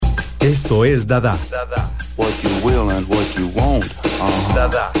Esto es Dadá. What you will and what you won't.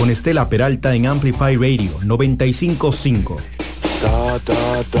 Dadá. Con Estela Peralta en Amplify Radio 95.5. Da,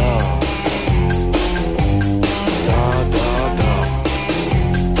 da, da.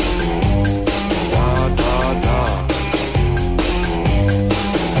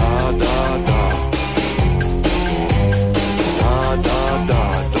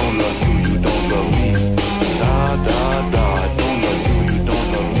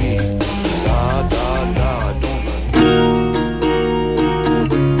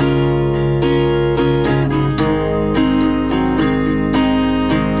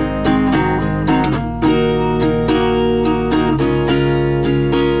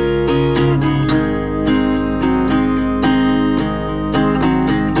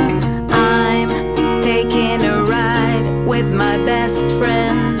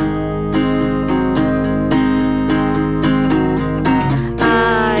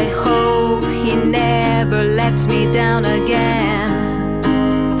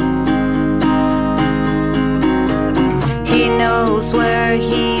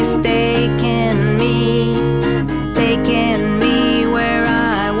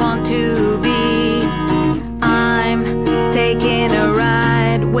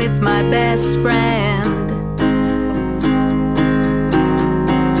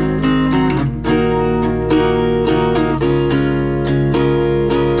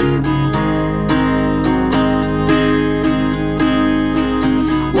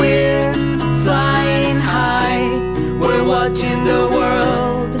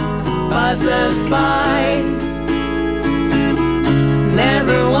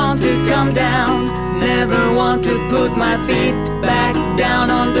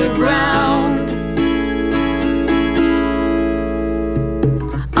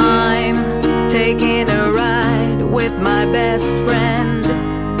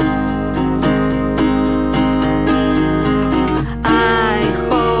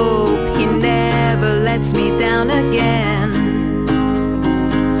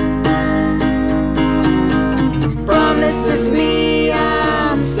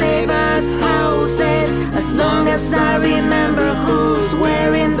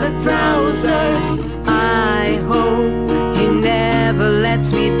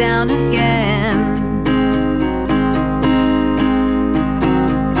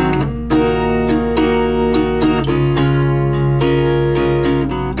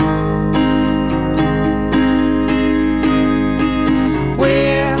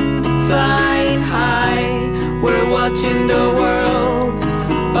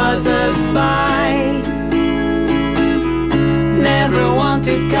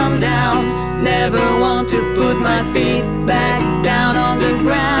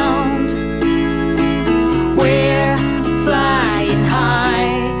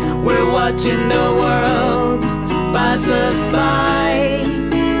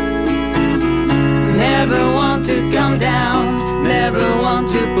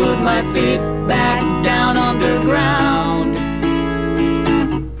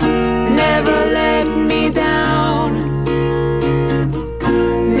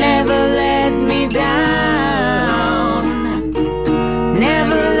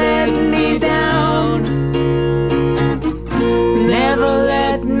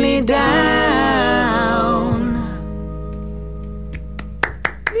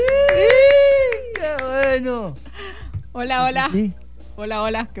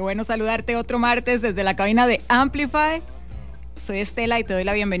 Hola, qué bueno saludarte otro martes desde la cabina de Amplify. Soy Estela y te doy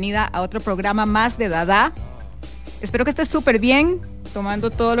la bienvenida a otro programa más de Dadá. Espero que estés súper bien, tomando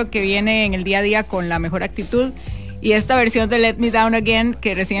todo lo que viene en el día a día con la mejor actitud. Y esta versión de Let Me Down Again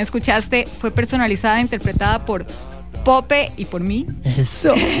que recién escuchaste fue personalizada e interpretada por Pope y por mí.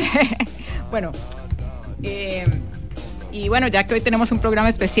 Eso. Bueno, y bueno, ya que hoy tenemos un programa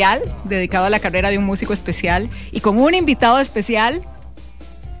especial dedicado a la carrera de un músico especial y con un invitado especial,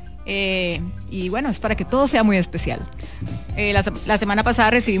 y bueno, es para que todo sea muy especial. La semana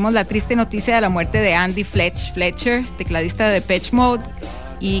pasada recibimos la triste noticia de la muerte de Andy Fletcher, tecladista de Depeche Mode,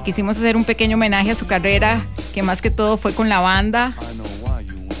 y quisimos hacer un pequeño homenaje a su carrera, que más que todo fue con la banda.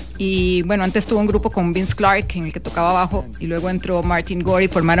 Y bueno, antes tuvo un grupo con Vince Clarke en el que tocaba bajo, y luego entró Martin Gore y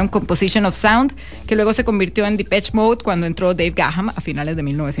formaron Composition of Sound, que luego se convirtió en Depeche Mode cuando entró Dave Gahan a finales de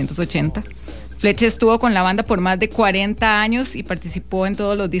 1980. Fletcher estuvo con la banda por más de 40 años y participó en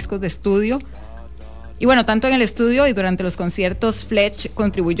todos los discos de estudio. Y bueno, tanto en el estudio y durante los conciertos, Fletcher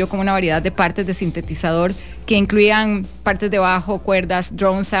contribuyó con una variedad de partes de sintetizador que incluían partes de bajo, cuerdas,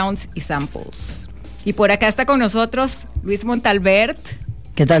 drone sounds y samples. Y por acá está con nosotros Luis Montalbert.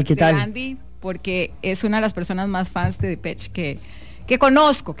 ¿Qué tal? Andy, porque es una de las personas más fans de Depeche que que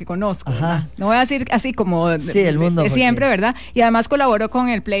conozco, ¿verdad? No voy a decir así como el mundo, de siempre, ¿verdad? Y además colaboró con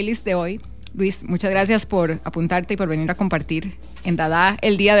el playlist de hoy. Luis, muchas gracias por apuntarte y por venir a compartir en Dadá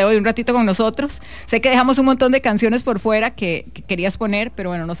el día de hoy un ratito con nosotros. Sé que dejamos un montón de canciones por fuera que querías poner, pero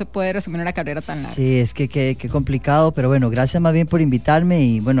bueno, no se puede resumir una carrera tan larga. Sí, es que complicado, pero bueno, gracias más bien por invitarme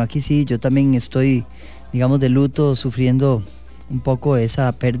y bueno, aquí sí, yo también estoy, digamos, de luto, sufriendo un poco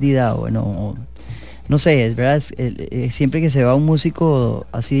esa pérdida, bueno, no sé, es verdad, siempre que se va un músico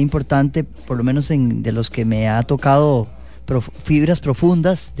así de importante, por lo menos de los que me ha tocado fibras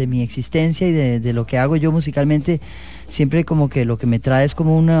profundas de mi existencia y de lo que hago yo musicalmente, siempre como que lo que me trae es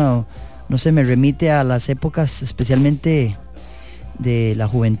como no sé, me remite a las épocas especialmente de la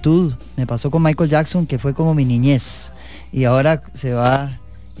juventud. Me pasó con Michael Jackson, que fue como mi niñez, y ahora se va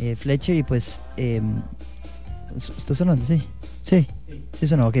Fletcher y pues ¿está sonando? Sí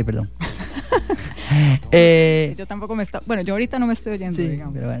sonó, ok, perdón. Yo tampoco bueno, yo ahorita no me estoy oyendo,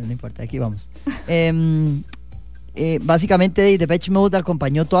 digamos. Pero bueno, no importa, aquí vamos. Básicamente Depeche Mode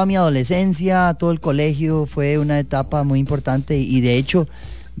acompañó toda mi adolescencia, todo el colegio, fue una etapa muy importante y de hecho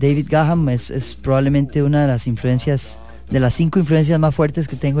David Graham es probablemente una de las influencias, de las 5 influencias más fuertes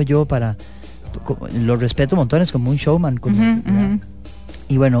que tengo yo lo respeto montones como un showman.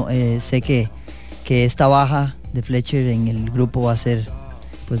 Y bueno, sé que esta baja de Fletcher en el grupo va a ser,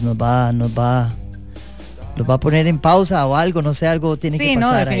 pues nos va a poner en pausa o algo, no sé, algo tiene que pasar. Sí,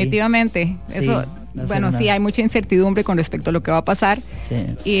 no, definitivamente. Ahí. Eso, bueno, sí, hay mucha incertidumbre con respecto a lo que va a pasar. Sí.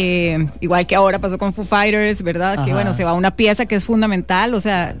 Igual que ahora pasó con Foo Fighters, ¿verdad? Ajá. Que bueno, se va una pieza que es fundamental, o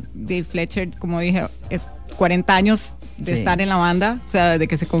sea, Dave Fletcher, como dije, es 40 años de estar en la banda, o sea, de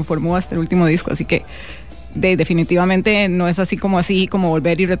que se conformó hasta el último disco, así que definitivamente no es así como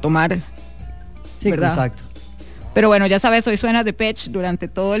volver y retomar, ¿verdad? Exacto. Pero bueno, ya sabes, hoy suena Depeche durante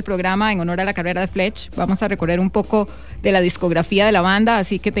todo el programa en honor a la carrera de Fletch. Vamos a recorrer un poco de la discografía de la banda,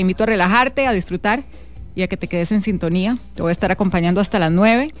 así que te invito a relajarte, a disfrutar y a que te quedes en sintonía. Te voy a estar acompañando hasta las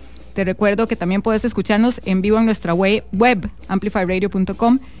 9. Te recuerdo que también puedes escucharnos en vivo en nuestra web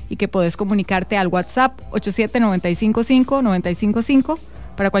amplifyradio.com y que puedes comunicarte al WhatsApp 87-955-955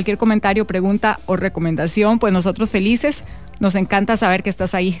 para cualquier comentario, pregunta o recomendación. Pues nosotros felices, nos encanta saber que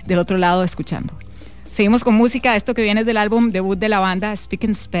estás ahí del otro lado escuchando. Seguimos con música, esto que viene es del álbum debut de la banda, Speak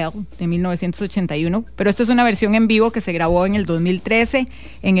and Spell, de 1981, pero esto es una versión en vivo que se grabó en el 2013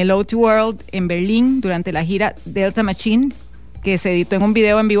 en el O2 World en Berlín durante la gira Delta Machine, que se editó en un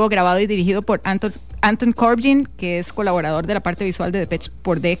video en vivo grabado y dirigido por Anton Corbijn, que es colaborador de la parte visual de Depeche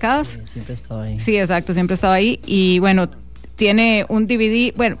por décadas. Sí, siempre ha estado ahí. Sí, exacto, siempre ha estado ahí. Y bueno, tiene un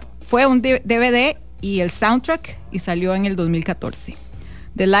DVD, bueno, fue un DVD y el soundtrack, y salió en el 2014.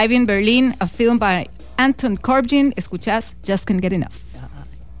 The Live in Berlin, a film by Anton Corbijn, escuchás Just Can't Get Enough.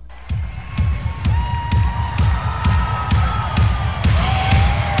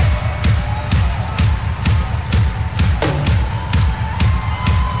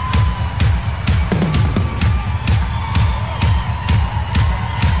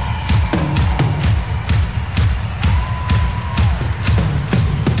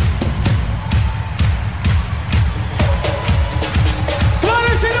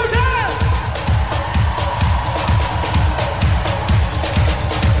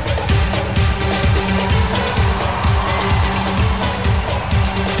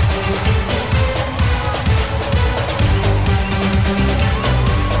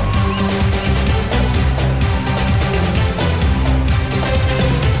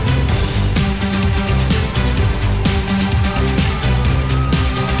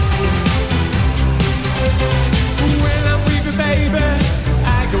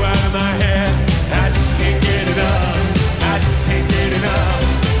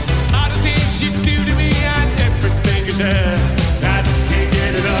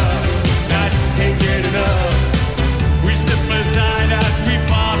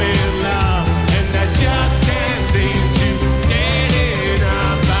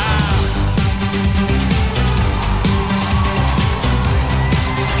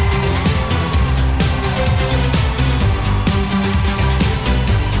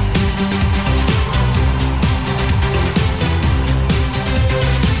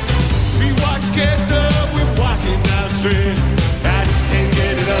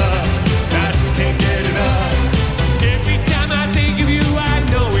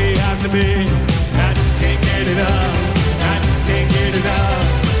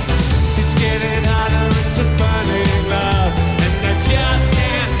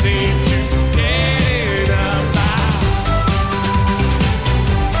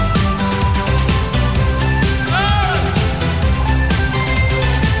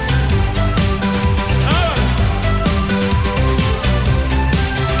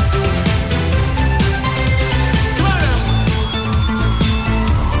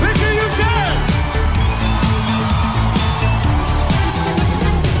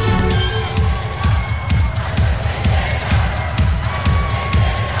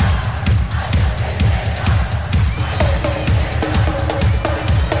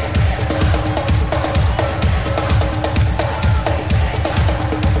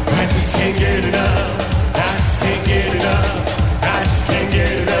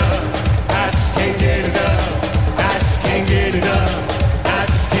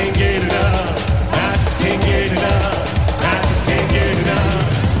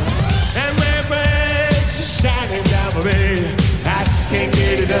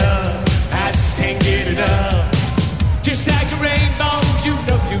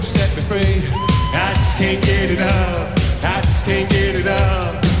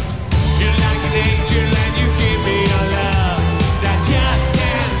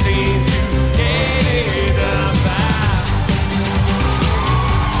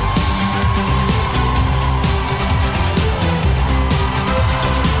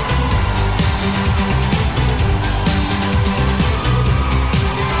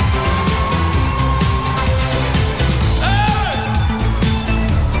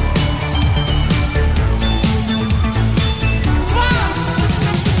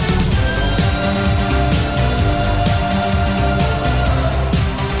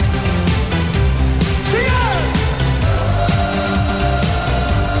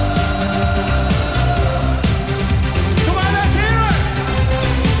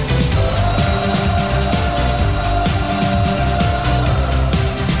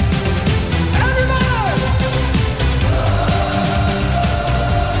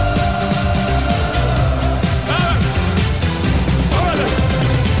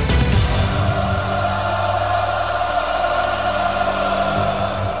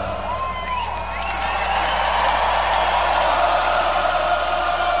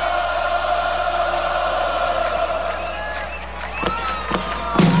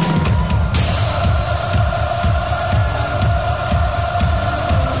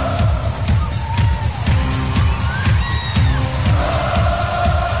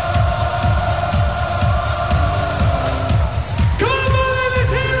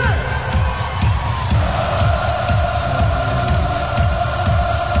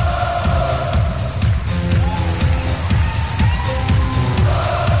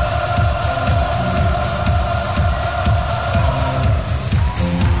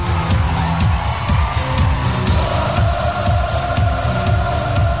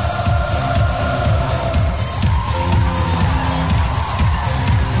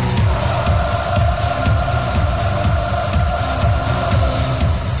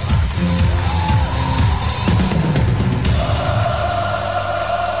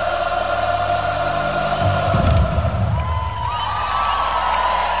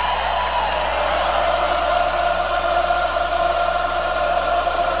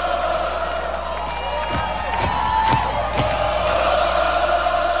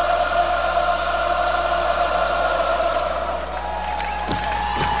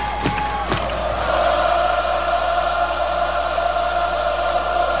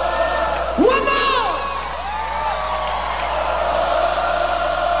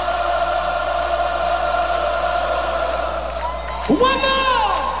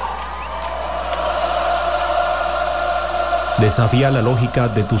 Desafía la lógica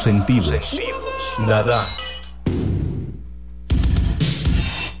de tus sentidos. Dadá.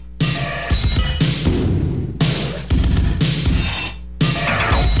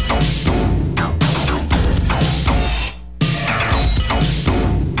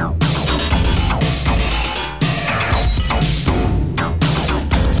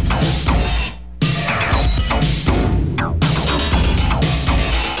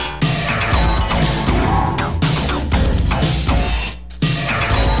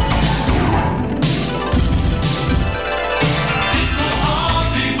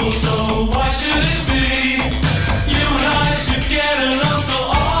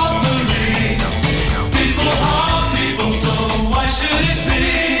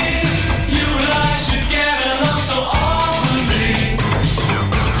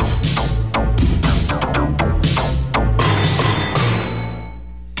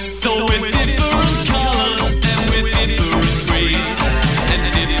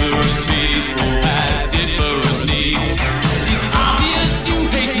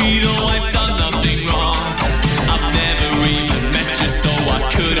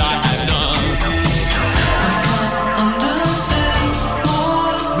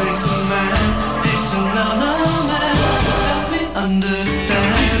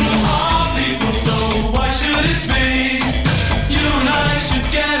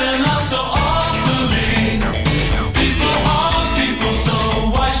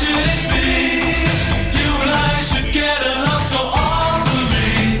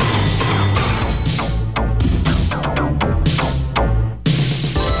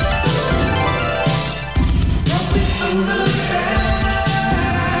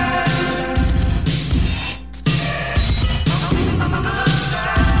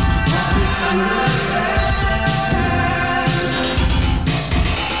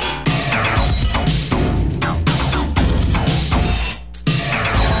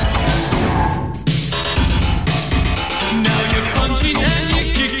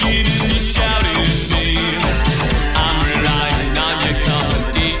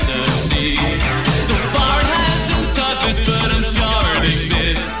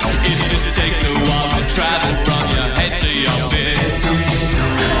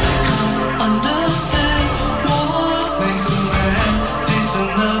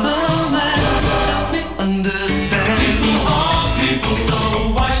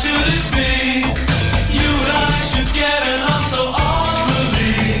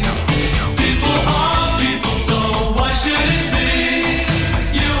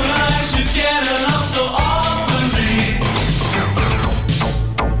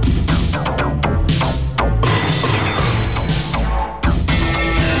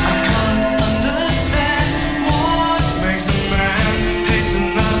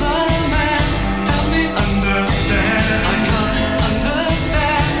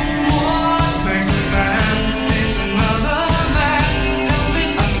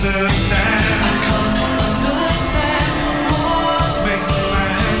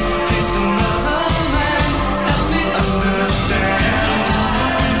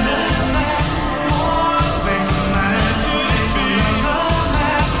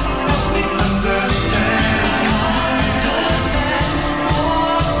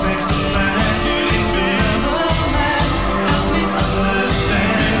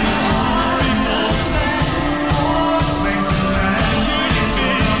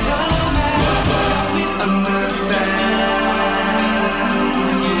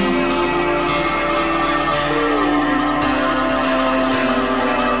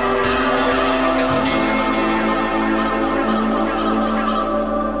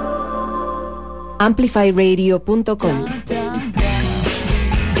 amplifyradio.com.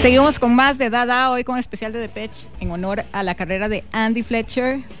 Seguimos con más de Dadá, hoy con especial de Depeche en honor a la carrera de Andy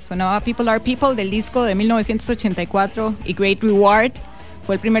Fletcher. Sonaba People Are People del disco de 1984 y Great Reward.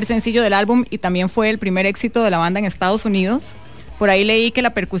 Fue el primer sencillo del álbum y también fue el primer éxito de la banda en Estados Unidos. Por ahí leí que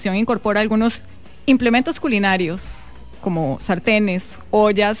la percusión incorpora algunos implementos culinarios como sartenes,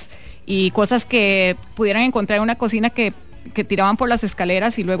 ollas y cosas que pudieran encontrar en una cocina que tiraban por las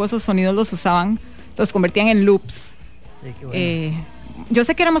escaleras y luego esos sonidos los convertían en loops. Sí, qué bueno. Yo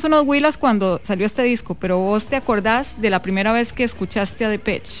sé que éramos unos huilas cuando salió este disco, pero vos te acordás de la primera vez que escuchaste a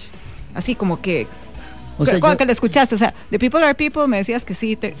Depeche, así como que que lo escuchaste, o sea, de People Are People me decías que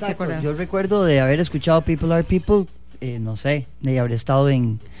sí, te acordás. Yo recuerdo de haber escuchado People Are People, no sé, de haber estaba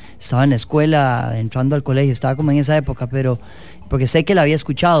en la escuela, entrando al colegio, estaba como en esa época, pero porque sé que la había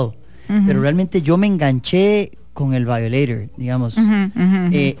escuchado, pero realmente yo me enganché con el Violator, digamos. Ujú.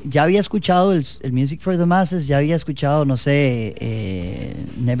 Ya había escuchado el Music for the Masses, ya había escuchado, no sé,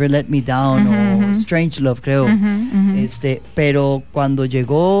 Never Let Me Down o Strange Love, creo. Pero cuando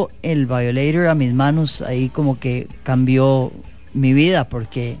llegó el Violator a mis manos, ahí como que cambió mi vida,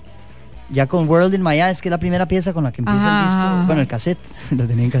 porque ya con World in My Eyes, que es la primera pieza con la que empieza el disco, bueno, el cassette, lo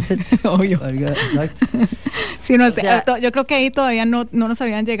tenía en cassette. Obvio. Exacto. Sí, no O sé, sea, yo creo que ahí todavía no nos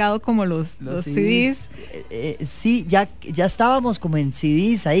habían llegado como los CDs. Sí, ya estábamos como en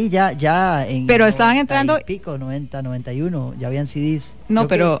CDs ahí, ya en Pero estaban entrando... y pico, 90, 91, ya habían CDs. No,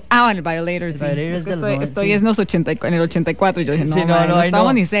 Creo pero... el Violator, el sí. Violator es del 90, estoy sí. en el 84, yo dije, no, Sí, no ahí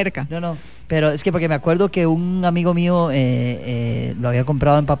estábamos ni cerca. No, pero es que porque me acuerdo que un amigo mío lo había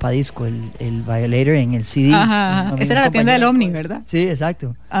comprado en Papadisco, el Violator en el CD. Ajá. Esa era la tienda del Omni, ¿verdad? Sí,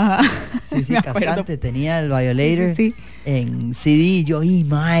 exacto. Ajá. Sí, Me acuerdo. cascante, tenía el Violator Sí. en CD, y yo,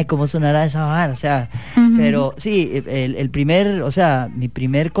 mae, ¿cómo sonará esa vara? O sea, pero sí, mi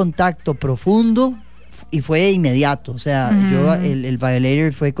primer contacto profundo y fue inmediato, o sea, yo el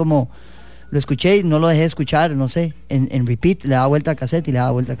Violator fue como, lo escuché y no lo dejé de escuchar, no sé, en repeat, le daba vuelta al cassette y le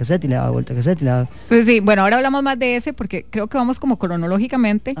daba vuelta al cassette y le daba vuelta al cassette y le daba... Pues sí, bueno, ahora hablamos más de ese porque creo que vamos como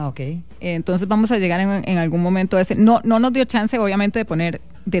cronológicamente. Ok. Entonces vamos a llegar en algún momento a ese. No nos dio chance, obviamente, de poner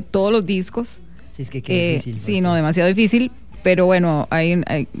de todos los discos. Sí, es que qué difícil. Sí, no, demasiado difícil. Pero bueno, hay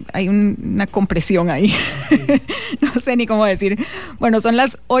una compresión ahí. Sí. No sé ni cómo decir. Bueno, son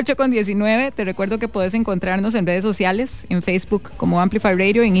las 8:19. Te recuerdo que puedes encontrarnos en redes sociales, en Facebook como Amplify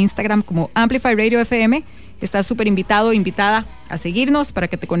Radio, en Instagram como Amplify Radio FM. Estás súper invitado, invitada a seguirnos para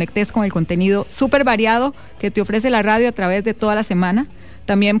que te conectes con el contenido súper variado que te ofrece la radio a través de toda la semana.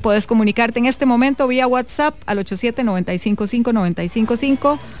 También puedes comunicarte en este momento vía WhatsApp al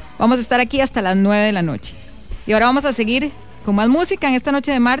 87-955-955. Vamos a estar aquí hasta las 9 de la noche. Y ahora vamos a seguir con más música en esta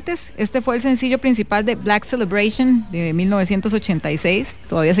noche de martes. Este fue el sencillo principal de Black Celebration de 1986.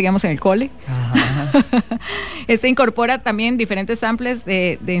 Todavía seguimos en el cole. Ajá. Este incorpora también diferentes samples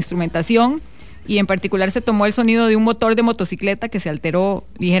de instrumentación, y en particular se tomó el sonido de un motor de motocicleta que se alteró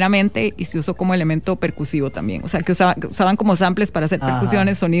ligeramente y se usó como elemento percusivo también. O sea, que usaban como samples para hacer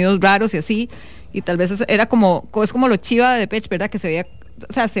percusiones, sonidos raros y así. Y tal vez era es como lo chiva de Depeche, ¿verdad? Que se veía...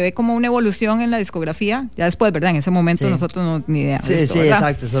 O sea, se ve como una evolución en la discografía. Ya después, ¿verdad? En ese momento nosotros no ni idea. Sí, esto, sí,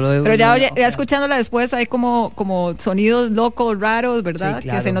 ¿verdad? exacto. Pero ya escuchándola después hay como sonidos locos, raros, ¿verdad? Sí,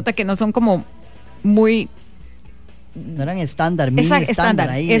 claro. Que se nota que no son como muy... No eran estándar, mini estándar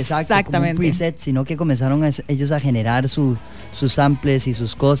ahí, exactamente, como un preset, sino que comenzaron ellos a generar sus samples y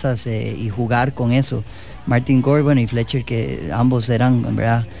sus cosas y jugar con eso. Martin Gore, bueno, y Fletcher, que ambos eran, en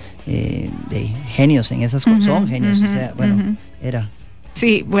verdad, genios en esas cosas, son genios, o sea, bueno, era...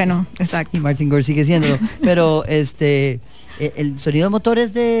 Sí, bueno, exacto. Y Martin Gore sigue siéndolo. Pero el sonido de motor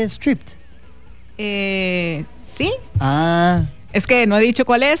es de Stripped. Sí. Ah. Es que no he dicho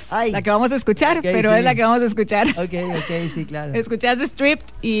cuál es la que vamos a escuchar, okay, pero sí. es la que vamos a escuchar. Ok, sí, claro. Escuchaste Stripped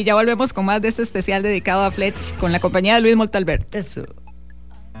y ya volvemos con más de este especial dedicado a Fletch con la compañía de Luis Montalbert. Eso.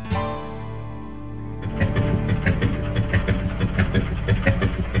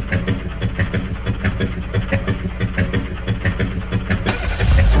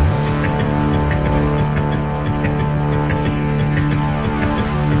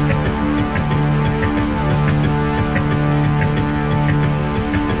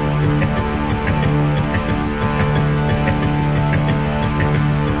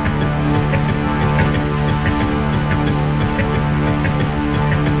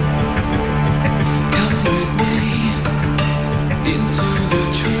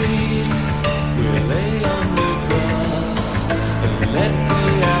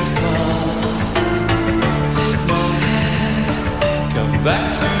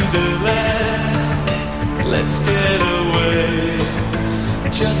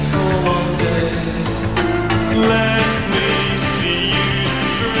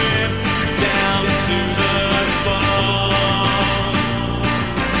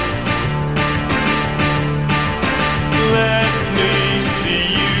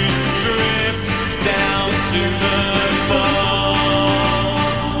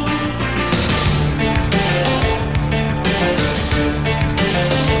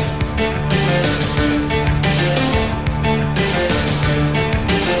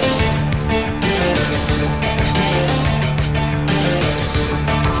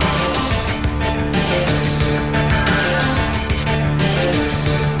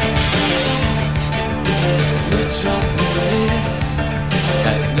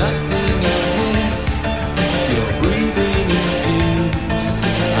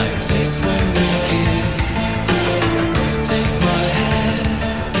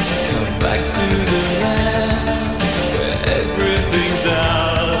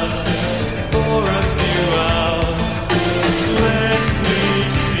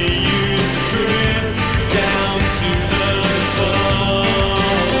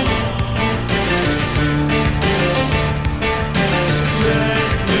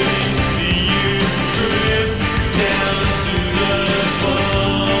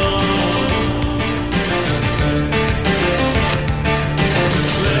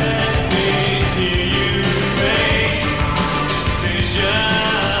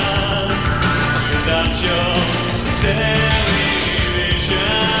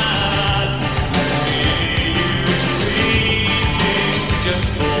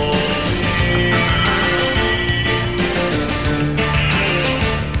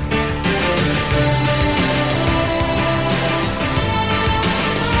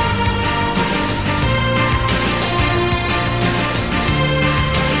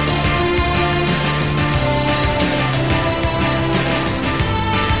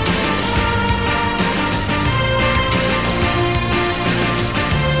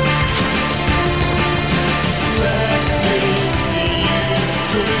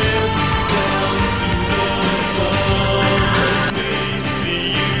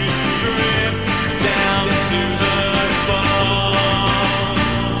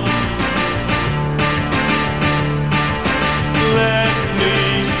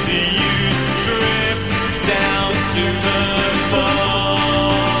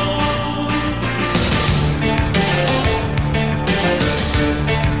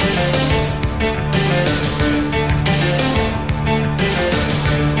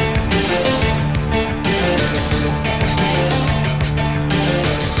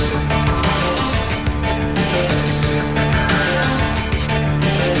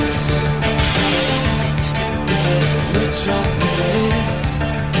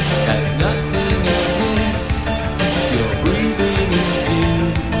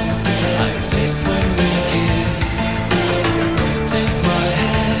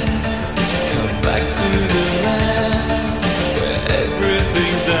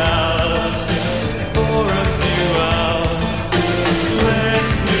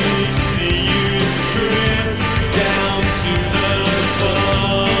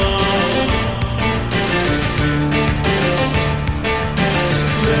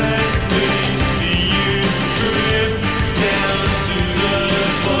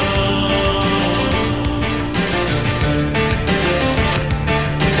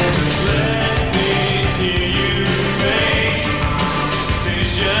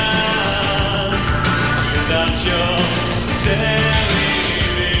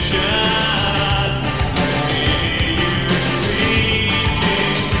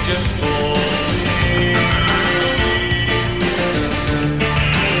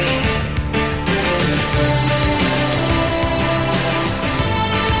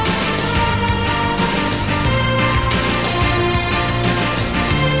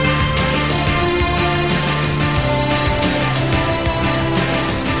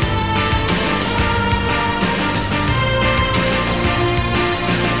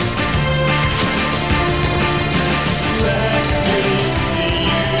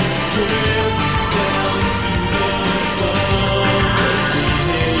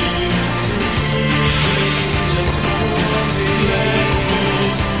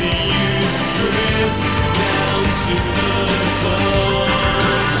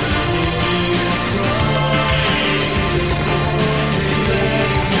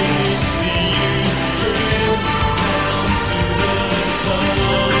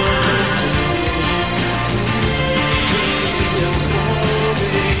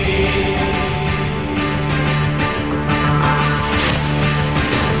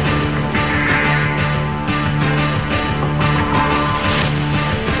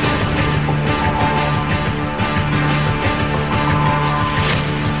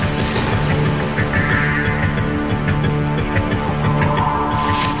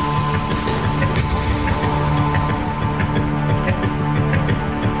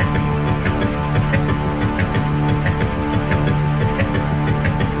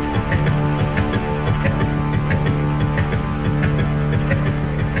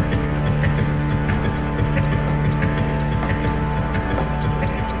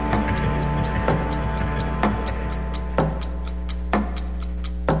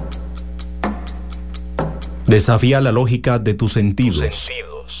 Desafía la lógica de tus sentidos.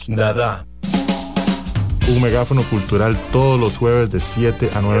 Dadá. Un megáfono cultural todos los jueves de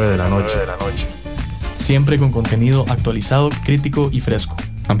 7 a 9 de la noche. Siempre con contenido actualizado, crítico y fresco.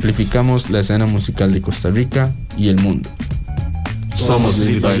 Amplificamos la escena musical de Costa Rica y el mundo. Somos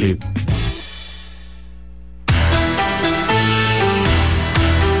Lead by Lead.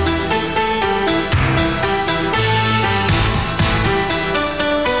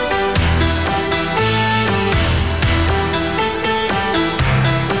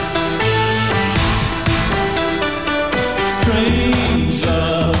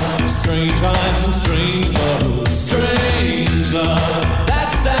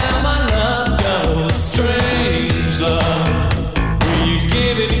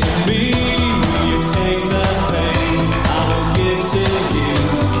 Give it to me.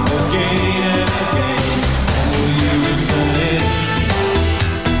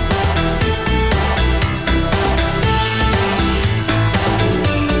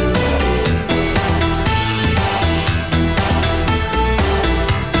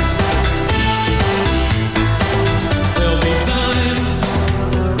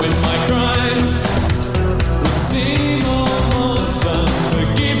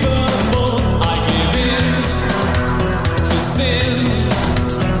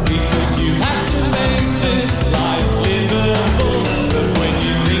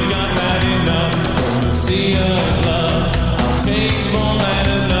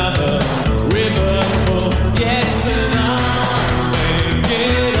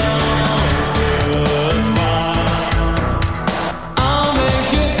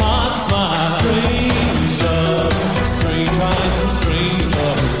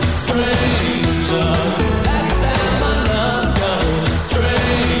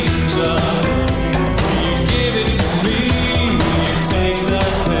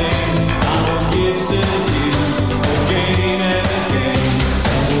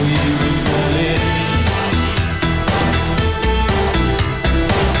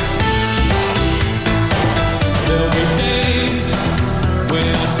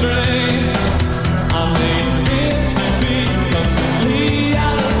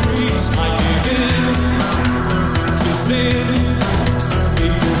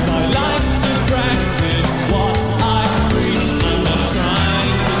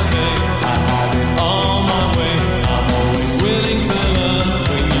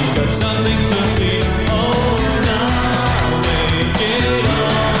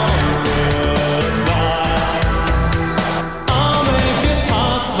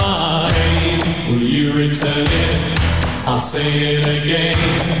 say it again.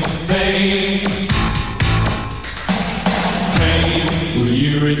 Pain, pain, will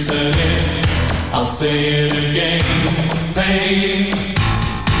you return it? I'll say it again. Pain,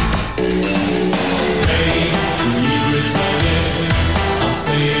 pain, will you return it? I'll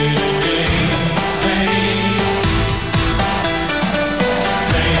say it again. Pain,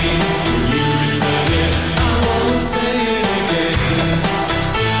 pain, will you return it? I won't say it again.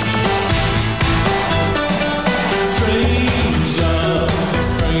 Strange love,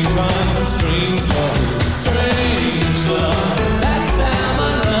 strange minds and strange love. Strange love, that's how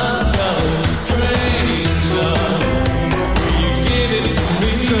my love goes. Strange love, will you give it to me?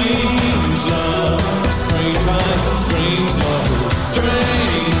 Strange love, strange minds and strange love.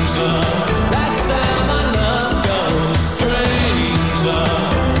 Strange love, that's how my love goes. Strange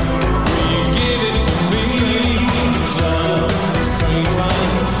love, will you give it to me? Strange love, strange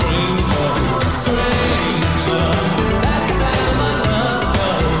minds and strange love. Strange love, that's how my love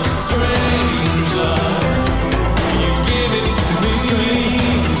goes. Strange love, will you give it to me?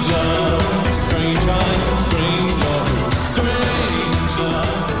 Strange love, strange minds and strange love. Strange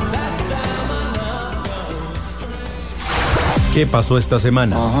love, that's how my love goes. ¿Qué pasó esta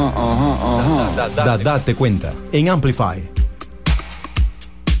semana? Dadá te cuenta en Amplify.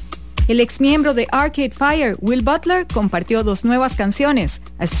 El exmiembro de Arcade Fire, Will Butler, compartió 2 nuevas canciones,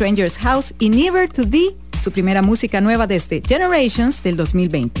 A Stranger's House y Nearer to Thee, su primera música nueva desde Generations del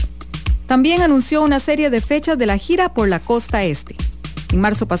 2020. También anunció una serie de fechas de la gira por la costa este. En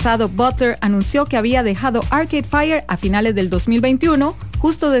marzo pasado, Butler anunció que había dejado Arcade Fire a finales del 2021,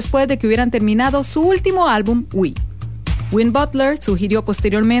 justo después de que hubieran terminado su último álbum, We. Will Butler sugirió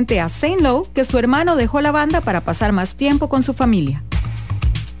posteriormente a Zane Lowe que su hermano dejó la banda para pasar más tiempo con su familia.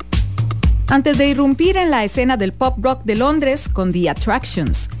 Antes de irrumpir en la escena del pop rock de Londres con The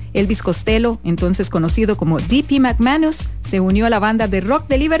Attractions, Elvis Costello, entonces conocido como D.P. McManus, se unió a la banda de rock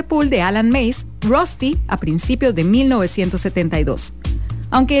de Liverpool de Alan Mays, Rusty, a principios de 1972.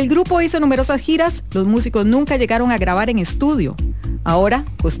 Aunque el grupo hizo numerosas giras, los músicos nunca llegaron a grabar en estudio. Ahora,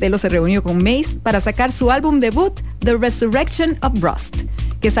 Costello se reunió con Mays para sacar su álbum debut, The Resurrection of Rust,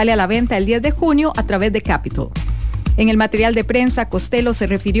 que sale a la venta el 10 de junio a través de Capitol. En el material de prensa, Costello se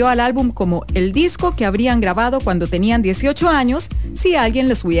refirió al álbum como el disco que habrían grabado cuando tenían 18 años si alguien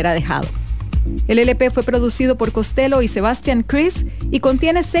los hubiera dejado. El LP fue producido por Costello y Sebastian Chris y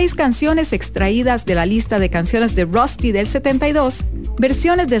contiene 6 canciones extraídas de la lista de canciones de Rusty del 72,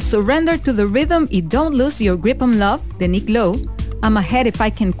 versiones de Surrender to the Rhythm y Don't Lose Your Grip on Love de Nick Lowe, I'm Ahead If I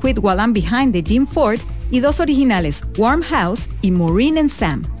Can Quit While I'm Behind de Jim Ford y 2 originales, Warm House y Maureen and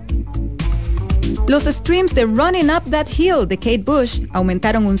Sam. Los streams de Running Up That Hill de Kate Bush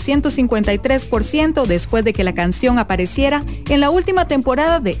aumentaron un 153% después de que la canción apareciera en la última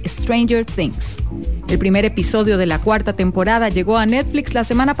temporada de Stranger Things. El primer episodio de la 4ª temporada llegó a Netflix la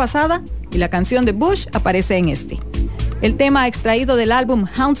semana pasada y la canción de Bush aparece en este. El tema extraído del álbum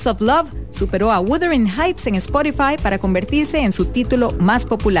Hounds of Love superó a Wuthering Heights en Spotify para convertirse en su título más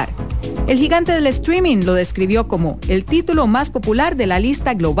popular. El gigante del streaming lo describió como el título más popular de la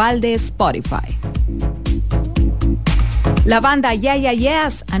lista global de Spotify. La banda Yeah Yeah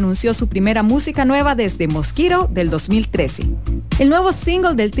Yeahs anunció su primera música nueva desde Mosquito del 2013. El nuevo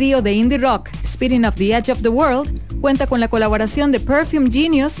single del trío de indie rock, Spitting Off the Edge of the World, cuenta con la colaboración de Perfume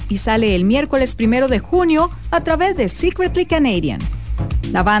Genius y sale el miércoles 1 de junio a través de Secretly Canadian.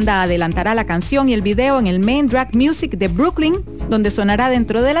 La banda adelantará la canción y el video en el Main Drag Music de Brooklyn, donde sonará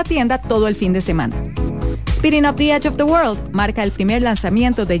dentro de la tienda todo el fin de semana. Spitting Off the Edge of the World marca el primer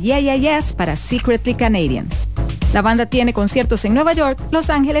lanzamiento de Yeah Yeah Yeahs para Secretly Canadian. La banda tiene conciertos en Nueva York, Los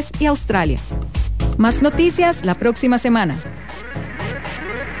Ángeles y Australia. Más noticias la próxima semana.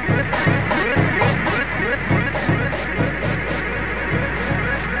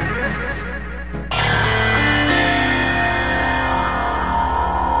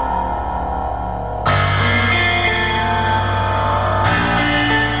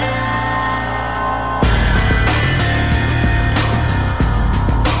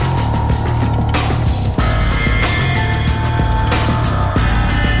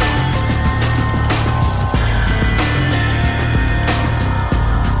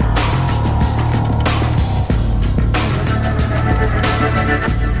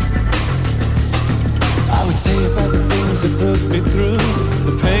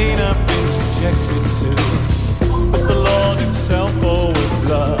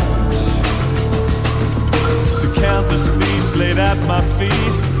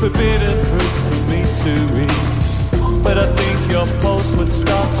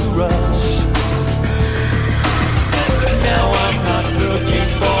 Now I'm not looking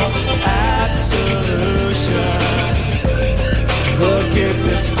for absolution.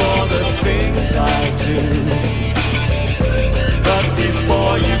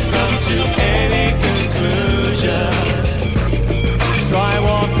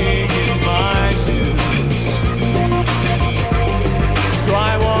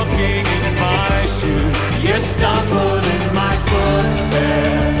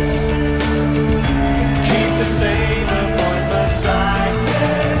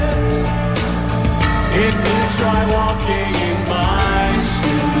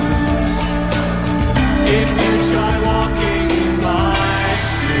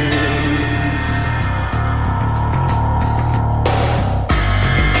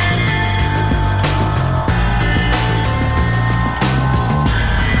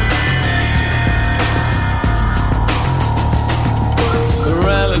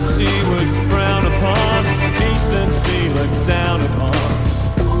 Cruelty would frown upon, decency looked down upon.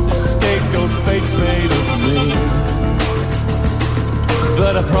 The scapegoat fate's made of me.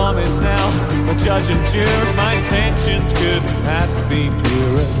 But I promise now, the judge and jurors, my intentions couldn't have been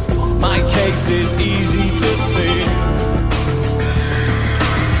purer. My case is easy to see.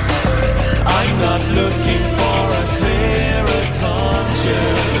 I'm not looking for a clearer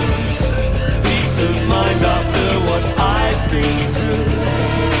conscience, peace of mind after what I've been through.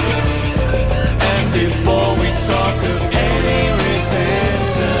 And before we talk of any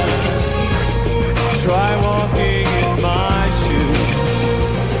repentance, try walking in my shoes.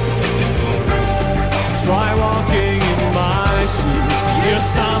 Try walking in my shoes. You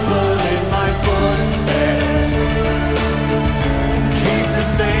stumble in my footsteps. Keep the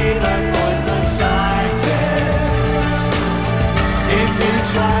same appointments I kept. If you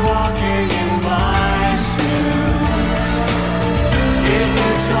try walking in my shoes, if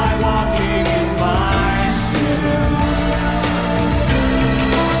you try walking in my shoes,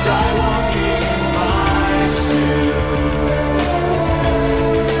 try walking in my shoes.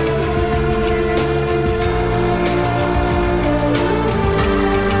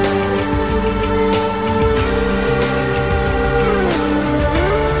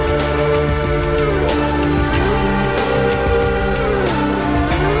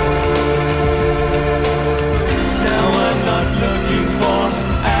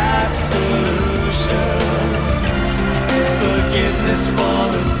 For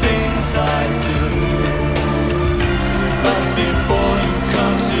the things I do, but before you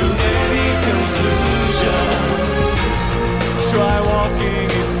come to any conclusions, try walking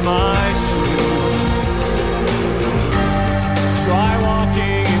in my shoes. Try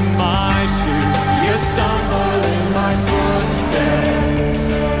walking in my shoes. You stumble in my footsteps.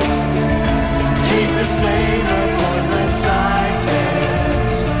 Keep the same appointments I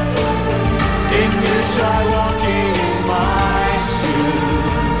kept. If you try walking in my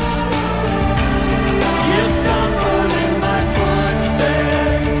shoes, you stumble in my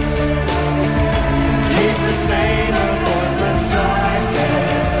footsteps. Keep the same appointments I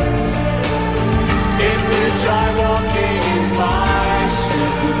kept. If you try walking in my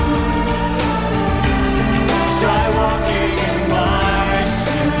shoes, try walking in my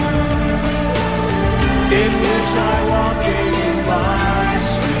shoes. If you try walking in my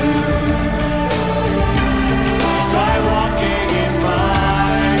shoes, try walking in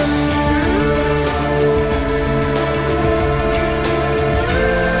my shoes.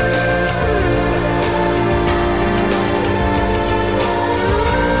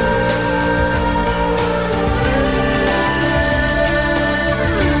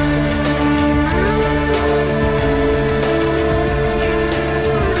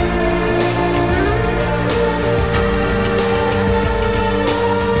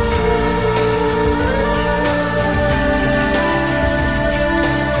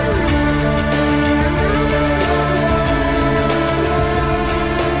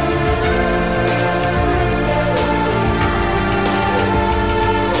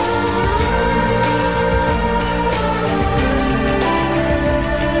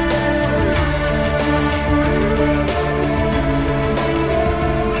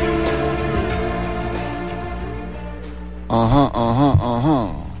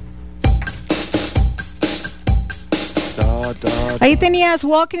 Ahí tenías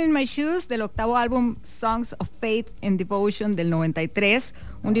Walking in My Shoes del octavo álbum Songs of Faith and Devotion del 93,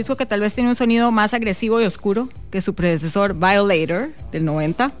 un disco que tal vez tiene un sonido más agresivo y oscuro que su predecesor Violator del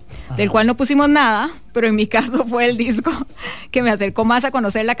 90, del cual no pusimos nada, pero en mi caso fue el disco que me acercó más a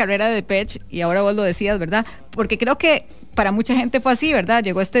conocer la carrera de Depeche, y ahora vos lo decías, ¿verdad? Porque creo que para mucha gente fue así, ¿verdad?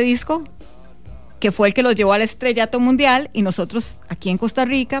 Llegó este disco que fue el que los llevó al estrellato mundial, y nosotros aquí en Costa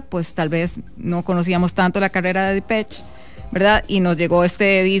Rica pues tal vez no conocíamos tanto la carrera de Depeche, ¿verdad? Y nos llegó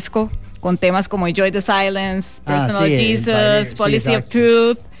este disco con temas como Enjoy the Silence, Personal Jesus, Policy of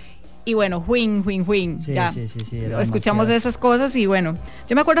Truth, y bueno, Whing, Sí, ya. sí, Escuchamos esas cosas, y bueno,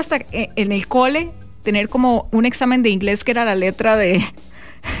 yo me acuerdo hasta en el cole tener como un examen de inglés que era la letra de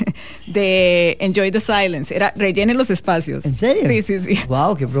Enjoy the Silence, era rellene los espacios. ¿En serio? Sí.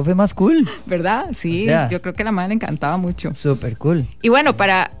 Wow, qué profe más cool. ¿Verdad? Sí, O sea, yo creo que a la madre le encantaba mucho. Súper cool. Y bueno,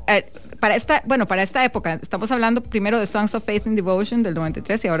 para esta época, estamos hablando primero de Songs of Faith and Devotion del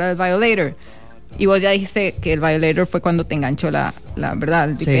 93 y ahora del Violator. Y vos ya dijiste que el Violator fue cuando te enganchó la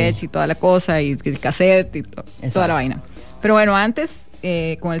verdad, el Depeche y toda la cosa, y el cassette y toda la vaina. Pero bueno, antes,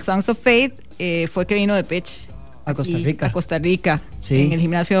 con el Songs of Faith, fue que vino Depeche a Costa Rica. A Costa Rica, sí, en el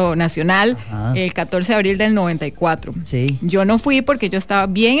Gimnasio Nacional, ajá, el 14 de abril del 94. Sí. Yo no fui porque yo estaba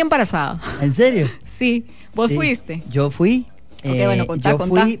bien embarazada. ¿En serio? Sí. ¿Vos sí fuiste? Yo fui. bueno, contá, yo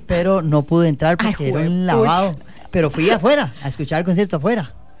contá. fui, pero no pude entrar porque Ay, era un juepucha. lavado. Pero fui afuera, a escuchar el concierto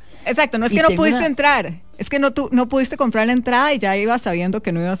afuera. Exacto, no es Y que no tengo pudiste una- entrar, es que no pudiste comprar la entrada y ya ibas sabiendo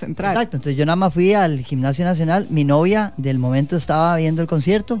que no ibas a entrar. Exacto, entonces yo nada más fui al Gimnasio Nacional. Mi novia del momento estaba viendo el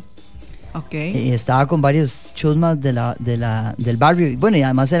concierto. Ok. Y estaba con varios chusmas del barrio. Y bueno, y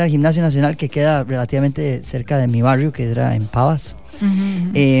además era el Gimnasio Nacional que queda relativamente cerca de mi barrio, que era en Pavas.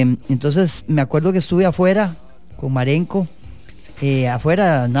 Ujú. Entonces me acuerdo que estuve afuera con Marenco,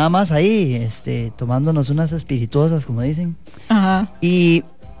 afuera nada más ahí, tomándonos unas espirituosas, como dicen. Ajá. Y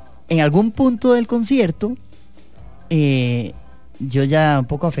en algún punto del concierto, yo ya un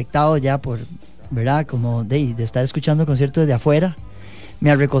poco afectado ya por, ¿verdad? Como de estar escuchando el concierto desde afuera,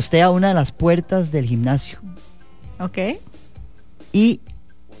 me recosté a una de las puertas del gimnasio Ok. y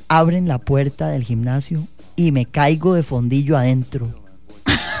abren la puerta del gimnasio y me caigo de fondillo adentro.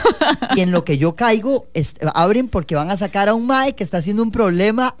 Y en lo que yo caigo, abren porque van a sacar a un mae que está haciendo un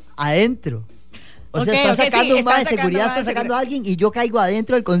problema adentro. O sea, Ok, está ok, sacando sí, un mae, están sacando seguridad mae está de sacando a seguridad. alguien y yo caigo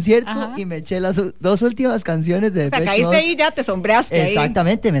adentro del concierto. Ajá. Y me eché las dos últimas canciones de O sea, Depeche caíste Mode. ahí y ya te sombreaste ahí.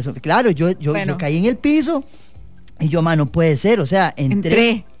 Exactamente, claro, yo Bueno. caí en el piso y yo, no puede ser, o sea,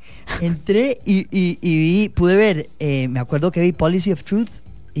 entré y vi, pude ver, me acuerdo que vi Policy of Truth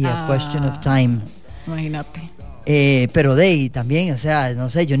y A Question of Time. Imagínate. Pero también, o sea, no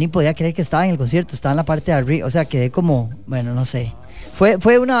sé, yo ni podía creer que estaba en el concierto, estaba en la parte de arriba, o sea, quedé como, bueno, no sé.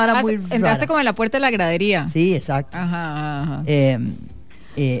 Fue una hora muy Entraste rara. como en la puerta de la gradería. Sí, exacto. Ajá.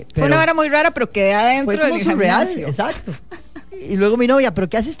 Fue Fue una hora muy rara, pero quedé adentro fue como del surreal, gimnasio. exacto. Y luego mi novia, ¿pero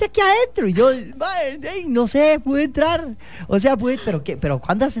qué haciste aquí adentro? Y yo, no sé, pude entrar. O sea, pero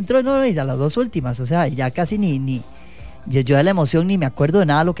 ¿cuántas entró? No, y a las dos últimas, o sea, ya casi yo de la emoción ni me acuerdo de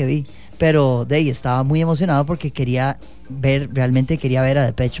nada de lo que vi. Pero estaba muy emocionado porque realmente quería ver a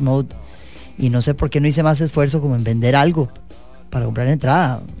Depeche Mode. Y no sé por qué no hice más esfuerzo como en vender algo para comprar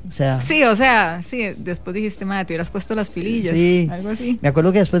entrada. O sea, Sí, después dijiste, madre, te hubieras puesto las pilillas. Sí. Algo así. me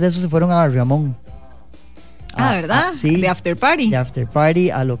acuerdo que después de eso se fueron a Barriamón. ¿Verdad? Sí. De after party. De after party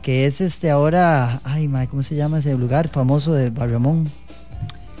a lo que es ahora, ay, madre, ¿cómo se llama ese lugar famoso de Barriamón?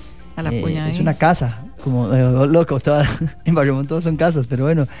 A la puña Es ahí. una casa, como loco, en Barriamón todos son casas, pero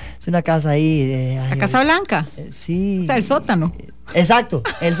bueno, es una casa ahí. La Casa Blanca. Sí. O sea, el sótano. Exacto,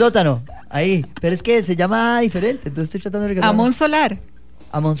 el sótano, ahí. Pero es que se llama diferente, entonces estoy tratando de recordar. Amón Solar.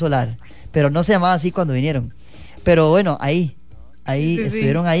 Amón Solar. Pero no se llamaba así cuando vinieron. Pero bueno, ahí Sí, sí.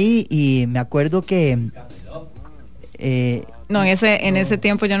 estuvieron ahí y me acuerdo que No, en ese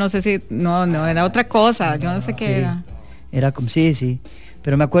tiempo yo no sé si... No, era otra cosa. Yo no sé qué sí, era. era como, sí.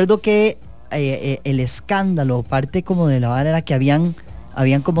 Pero me acuerdo que el escándalo, parte como de la vara, era que habían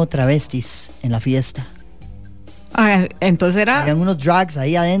como travestis en la fiesta. Entonces era... Habían unos drags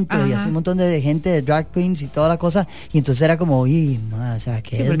ahí adentro y Ajá. así un montón de gente de drag queens y toda la cosa. Y entonces era como, uy, o sea,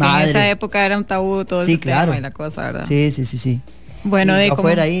 que Sí, es porque madre. en esa época era un tabú todo Sí, ese tema claro. y la cosa, ¿verdad? Sí. Bueno, y de yo como...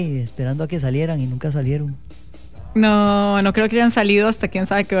 afuera ahí esperando a que salieran y nunca salieron. No creo que hayan salido hasta quién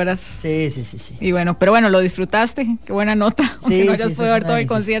sabe qué horas. Sí. Y bueno, pero bueno, lo disfrutaste, qué buena nota. Aunque no hayas esa podido es ver una todo de el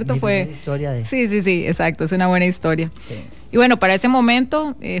concierto, mi fue... primera historia de... Sí, exacto, es una buena historia. Sí. Y bueno, para ese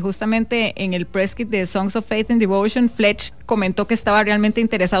momento, justamente en el press kit de Songs of Faith and Devotion, Fletch comentó que estaba realmente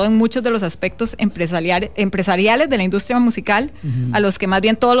interesado en muchos de los aspectos empresariales de la industria musical, a los que más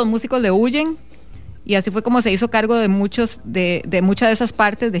bien todos los músicos le huyen. Y así fue como se hizo cargo de muchas de esas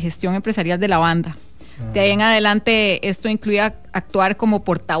partes de gestión empresarial de la banda. De ahí en adelante esto incluía actuar como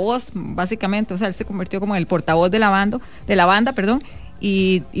portavoz, básicamente, o sea, él se convirtió como en el portavoz de la banda,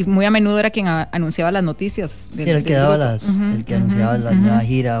 y muy a menudo era quien anunciaba las noticias. Sí, el que daba grupo. el que anunciaba la nueva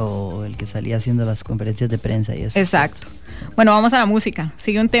gira o el que salía haciendo las conferencias de prensa y eso. Exacto. Bueno, vamos a la música.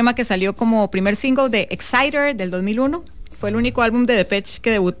 Sigue un tema que salió como primer single de Exciter del 2001. Fue el único álbum de Depeche que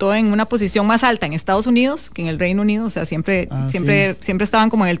debutó en una posición más alta en Estados Unidos que en el Reino Unido. O sea, siempre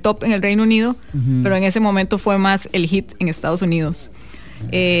estaban como en el top en el Reino Unido, pero en ese momento fue más el hit en Estados Unidos.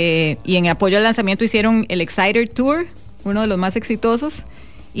 Y en apoyo al lanzamiento hicieron el Exciter Tour, uno de los más exitosos.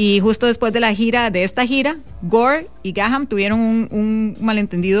 Y justo después de esta gira, Gore y Gaham tuvieron un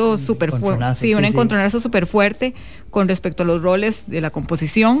malentendido súper fuerte. Sí, un encontronazo súper fuerte con respecto a los roles de la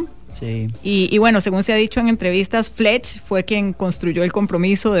composición. Sí. Y bueno, según se ha dicho en entrevistas, Fletch fue quien construyó el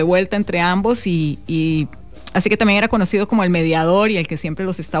compromiso de vuelta entre ambos y así que también era conocido como el mediador y el que siempre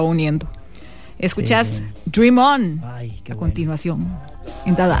los estaba uniendo. Escuchas Sí. Dream On Ay, qué a bueno. continuación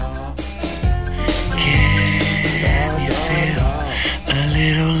en Dadá.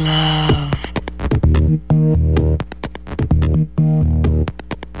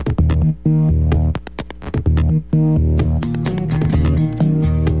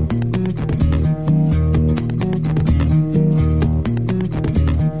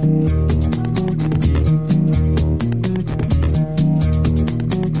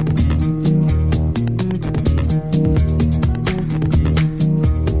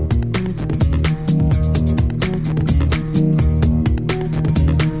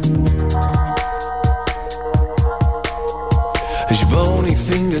 As your bony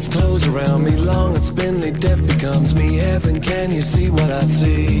fingers close around me, long and spindly, death becomes me. Heaven, can you see what I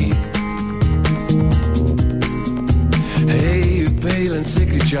see? Hey, you pale and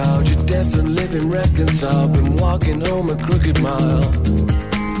sickly child, you're deaf and living reconciled. Been walking home a crooked mile.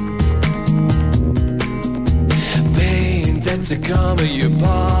 Paying debt to karma, your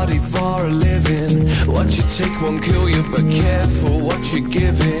body for a living. What you take won't kill you, but careful what you're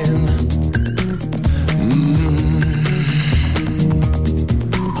giving.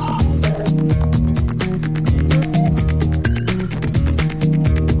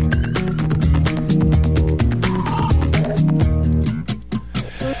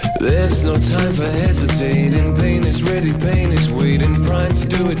 There's no time for hesitating. Pain is ready, pain is waiting. Prime to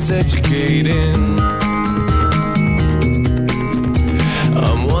do its educating.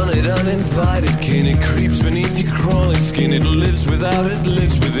 I'm wanted, uninvited kin. It creeps beneath your crawling skin. It lives without, it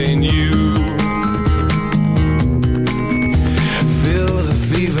lives within you. Feel the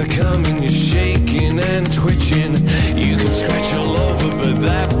fever coming, you're shaking and twitching. You can scratch all over, but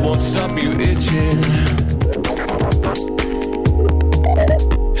that won't stop you itching.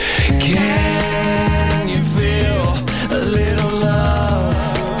 Can you feel a little love?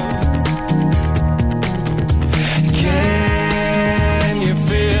 Can you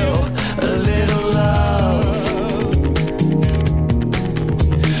feel a little love?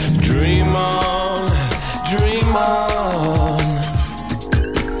 Dream on, dream on.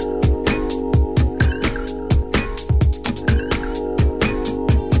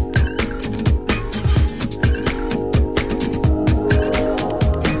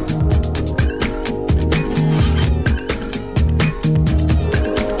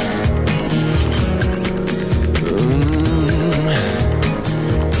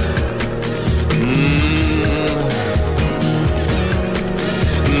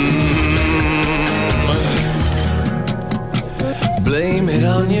 Blame it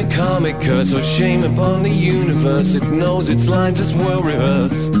on your karmic curse, or shame upon the universe. It knows its lines, it's well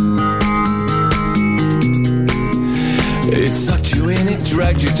rehearsed. It sucked you in, it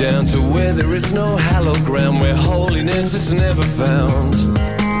dragged you down to where there is no hallowed ground, where holiness is never found.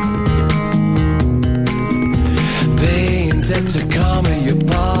 Paying debt to karma, your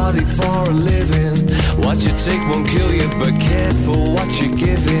body for a living. What you take won't kill you, but careful what you're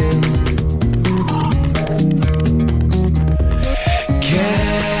giving.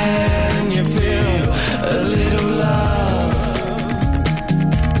 Can you feel a little love?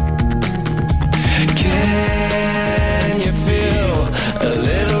 Can you feel a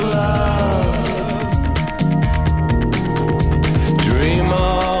little love? Dream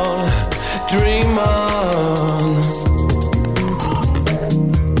on, dream on.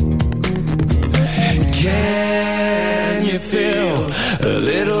 Can you feel a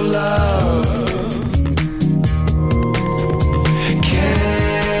little love?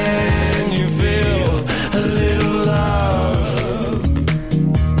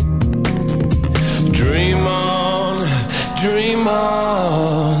 Dream on.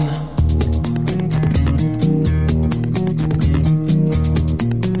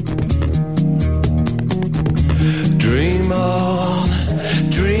 Dream on,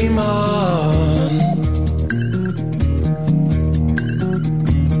 dream on.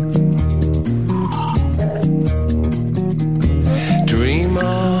 Dream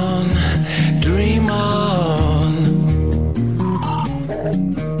on, dream on.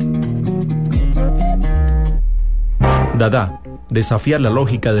 Dadá, desafía la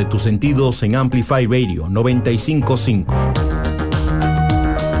lógica de tus sentidos en Amplify Radio 95.5.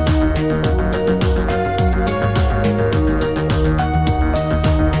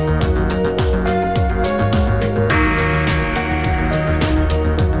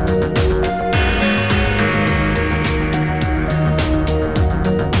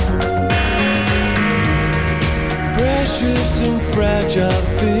 Precious and fragile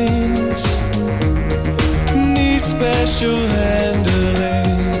things need special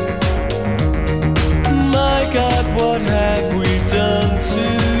handling. My God, what have we done to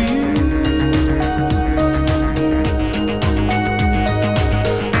you?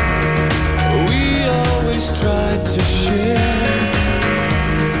 We always tried to share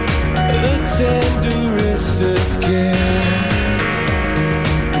the tenderest of care.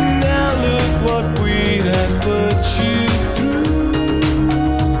 Now look what we have put you through.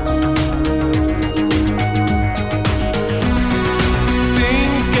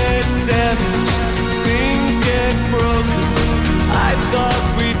 Things get damaged, things get broken. I thought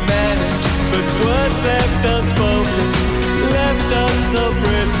we'd manage, but words left unspoken left us so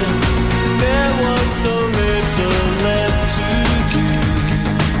brittle. There was so little left to give.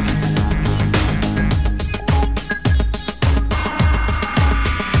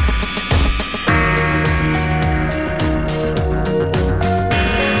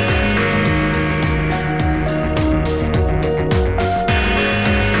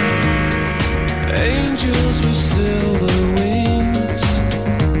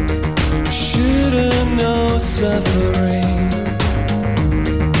 suffering.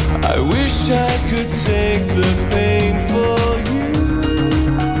 I wish I could take the pain for you.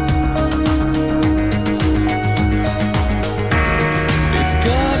 If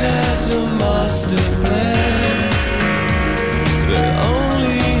God has a master plan that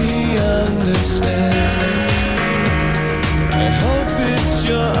only He understands, I hope it's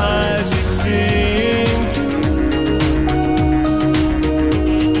your eyes are seeing through.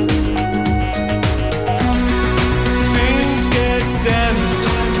 Things get damaged,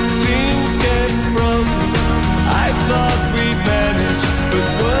 things get broken. I thought we'd manage, but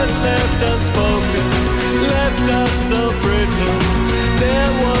words left unspoken left us so brittle.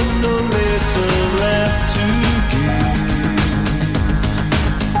 There was so little left to give.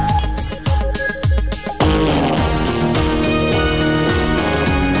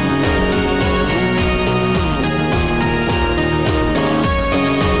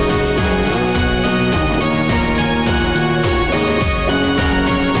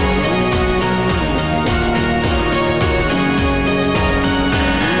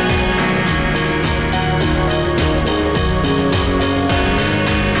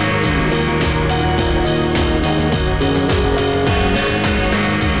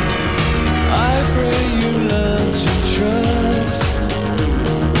 I pray you learn to trust,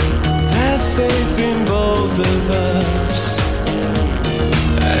 have faith in both of us,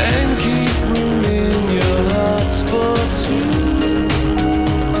 and keep room in your hearts for two.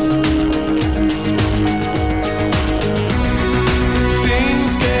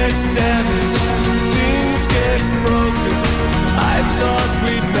 Things get damaged, things get broken. I thought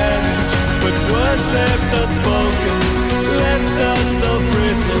we'd manage, but words left unspoken left us so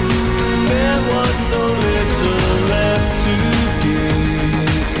brittle. There was so little left to give.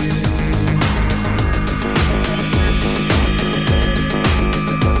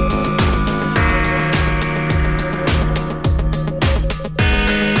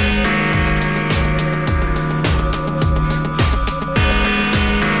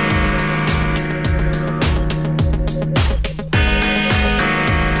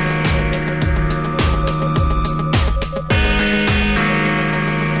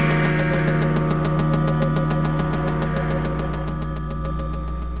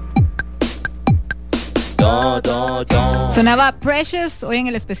 Sonaba Precious, hoy en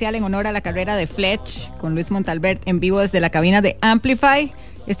el especial en honor a la carrera de Fletch, con Luis Montalbert en vivo desde la cabina de Amplify.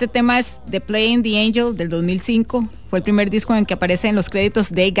 Este tema es The Playing the Angel del 2005. Fue el primer disco en el que aparece en los créditos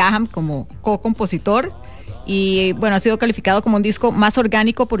Dave Gahan como co-compositor. Y bueno, ha sido calificado como un disco más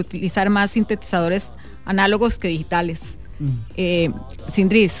orgánico por utilizar más sintetizadores análogos que digitales.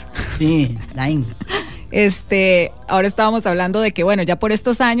 Sindris. Sí, Line. Ahora estábamos hablando de que bueno, ya por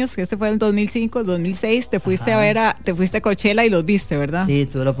estos años, que este fue en el 2005, 2006, te fuiste te fuiste a Coachella y los viste, ¿verdad? Sí,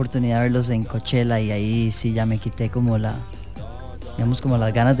 tuve la oportunidad de verlos en Coachella y ahí sí ya me quité como las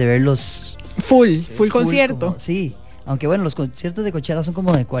ganas de verlos full concierto. Sí, aunque bueno, los conciertos de Coachella son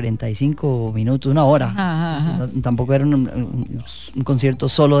como de 45 minutos, una hora. Ajá. No, tampoco era un concierto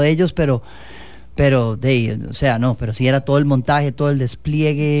solo de ellos, pero sí era todo el montaje, todo el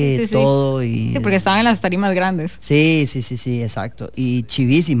despliegue, Sí. todo. Y Sí, porque estaban en las tarimas grandes. Sí, exacto. Y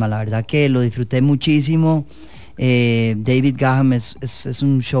chivísima, la verdad que lo disfruté muchísimo. David Gahan es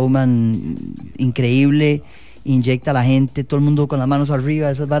un showman increíble, inyecta a la gente, todo el mundo con las manos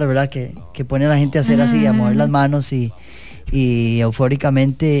arriba, esas varas, ¿verdad? Que pone a la gente a hacer así, a mover las manos y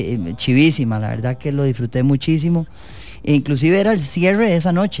eufóricamente, chivísima, la verdad que lo disfruté muchísimo. E inclusive era el cierre de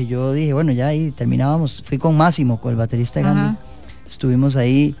esa noche. Yo dije, bueno, ya ahí terminábamos. Fui con Máximo, con el baterista de Gandhi. Estuvimos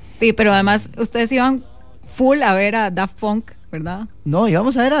ahí. Sí, pero además ustedes iban full a ver a Daft Punk, ¿verdad? No,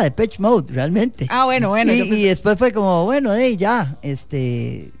 íbamos a ver a Depeche Mode, realmente. Bueno. Y después fue como, bueno, ya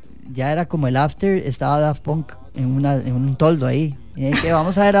era como el after, estaba Daft Punk en un toldo ahí. Y que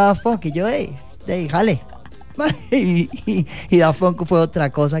vamos a ver a Daft Punk. Y yo, jale. y Daft Punk fue otra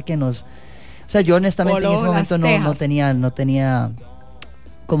cosa que nos... O sea, yo honestamente en ese momento no tenía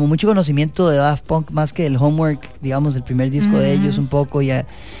como mucho conocimiento de Daft Punk, más que el Homework, digamos, el primer disco de ellos un poco, y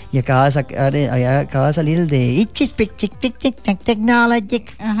acaba de salir el de Technology.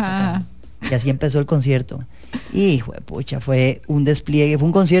 Y así empezó el concierto. Y pucha, fue un despliegue, fue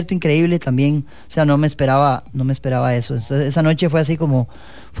un concierto increíble también. O sea, no me esperaba eso. Entonces, esa noche fue así como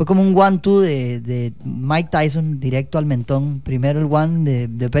un 1-2 de Mike Tyson directo al mentón. Primero el one de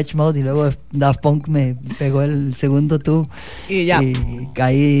Depeche Mode y luego Daft Punk me pegó el segundo 2 y ya. Y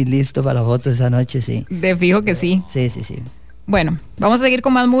caí listo para la foto esa noche, sí. De fijo que sí. Sí. Bueno, vamos a seguir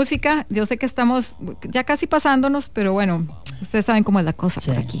con más música. Yo sé que estamos ya casi pasándonos, pero bueno, ustedes saben cómo es la cosa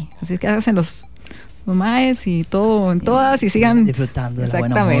por aquí. Así que hacen los maes y todo en todas y sigan disfrutando de la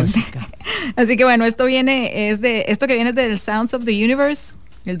buena música. Así que bueno, esto que viene es del Sounds of the Universe,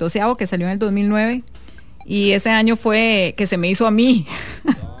 el 12avo que salió en el 2009. Y ese año fue que se me hizo a mí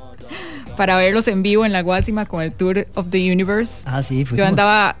para verlos en vivo en la Guásima con el Tour of the Universe. Ah, sí, yo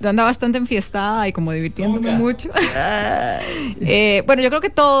andaba bastante enfiestada y como divirtiéndome mucho. Bueno, yo creo que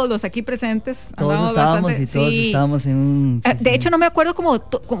todos los aquí presentes todos estábamos bastante, y todos estábamos en un... de hecho, no me acuerdo como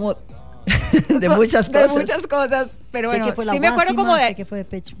de muchas cosas. De muchas cosas, pero sé bueno, que fue la sí me acuerdo como de... Sé que fue de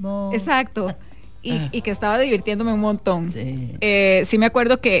Pitch Mode. Exacto. Y que estaba divirtiéndome un montón. Sí, sí me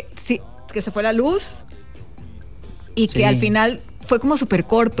acuerdo que se fue la luz y que al final fue como súper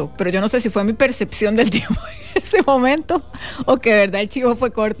corto, pero yo no sé si fue mi percepción del tiempo en ese momento o que de verdad el chivo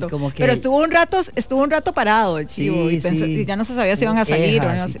fue corto. Pero estuvo un rato parado el chivo y ya no se sabía si iban a salir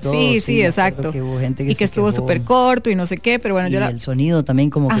o no. Sí, exacto. Que hubo gente que estuvo súper corto y no sé qué, pero bueno, y el sonido también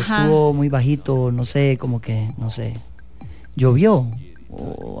como que estuvo muy bajito, no sé, como que, no sé. ¿Llovió?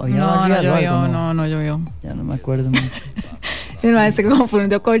 ¿O había no llovió. Ya no me acuerdo mucho. Se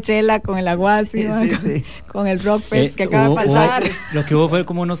confundió Coachella con el Aguasi, con el Rockfest que acaba de pasar. Lo que hubo fue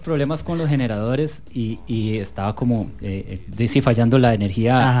como unos problemas con los generadores y estaba como fallando la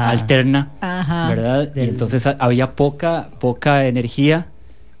energía alterna, ¿verdad? Y entonces había poca energía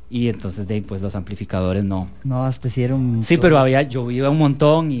y entonces pues los amplificadores no abastecieron. Sí, pero llovía un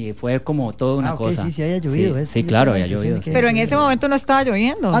montón y fue como toda una cosa. Sí, había llovido. Sí, claro, había llovido. Pero en ese momento no estaba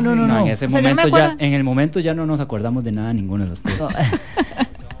lloviendo. No. En ese momento en el momento ya no nos acordamos de nada ninguno de los tres.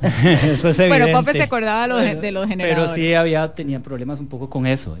 Eso es evidente. Bueno, Pope se acordaba de los generadores. Pero sí tenían problemas un poco con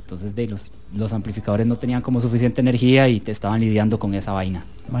eso. Entonces los amplificadores no tenían como suficiente energía y te estaban lidiando con esa vaina.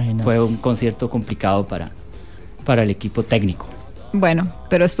 Imagínate. Fue un concierto complicado para el equipo técnico. Bueno,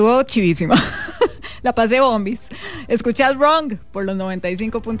 pero estuvo chivísima. La pasé bombis. Escuchad Wrong por los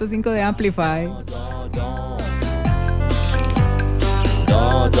 95.5 de Amplify.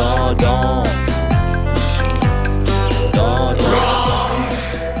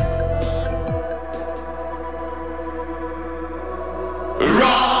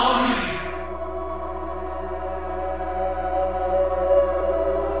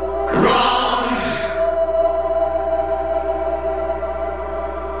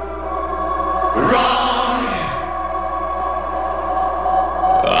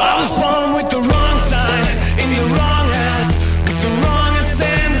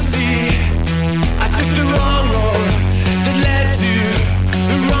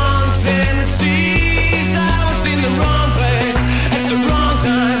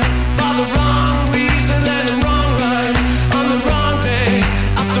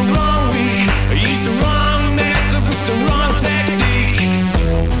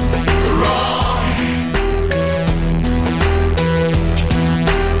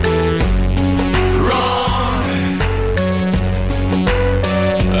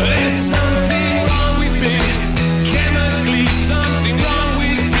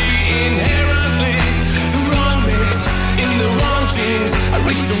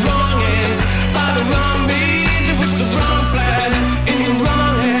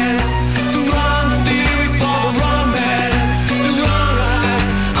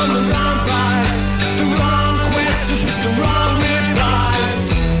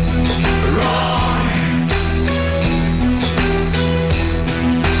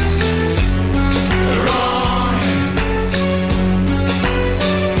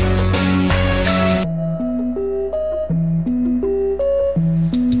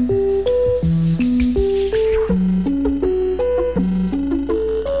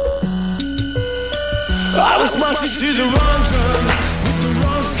 To the wrong drum with the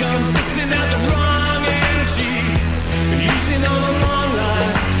wrong scum, missing out the wrong energy, using all the wrong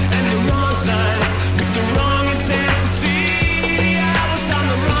lines and the wrong signs with the wrong intensity. I was on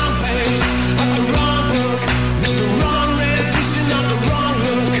the wrong page of the wrong book with the wrong rendition of the wrong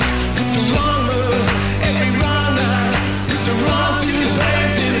look with the wrong move every wrong night with the wrong tune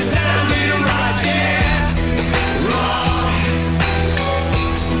playing till it sounded right. Yeah, wrong.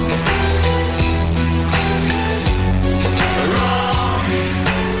 Wrong.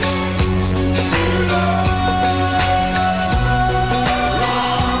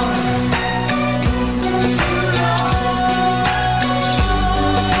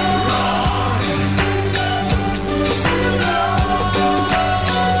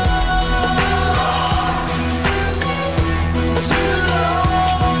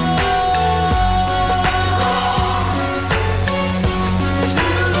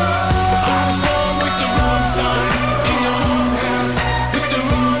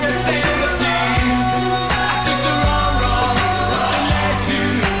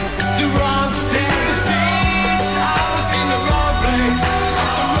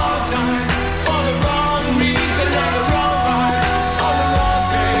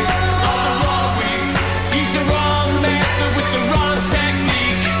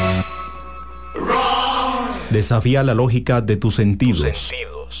 Desafía la lógica de tus sentidos.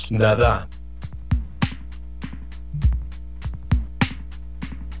 Dadá.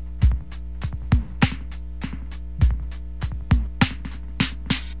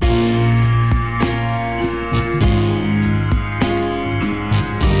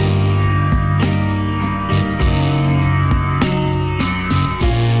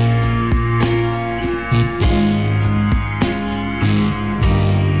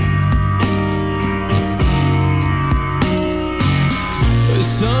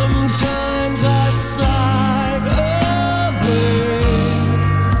 Sometimes I slide away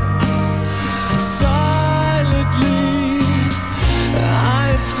silently.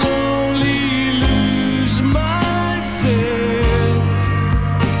 I slowly lose myself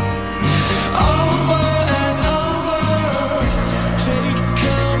over and over. Take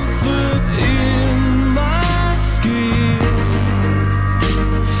comfort in my skin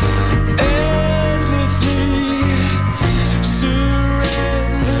endlessly.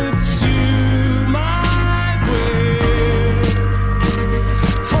 Surrender to my will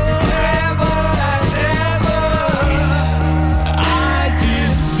forever and ever. I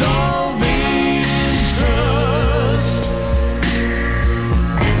dissolve in trust.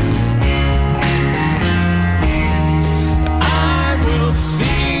 I will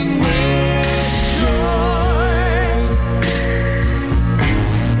sing with joy.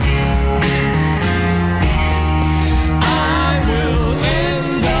 I will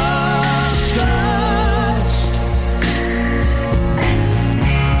end up dust.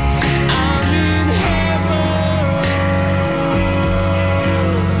 I'm in heaven.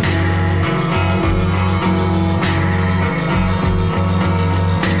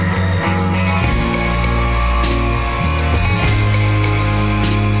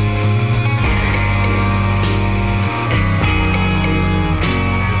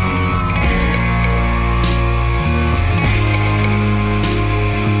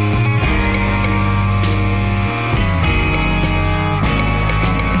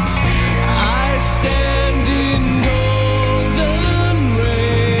 I stand in golden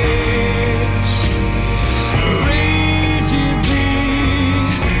rays, radiantly.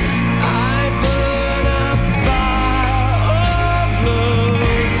 I burn a fire of love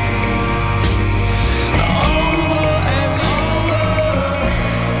over and over,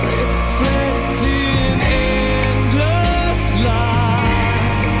 reflecting endless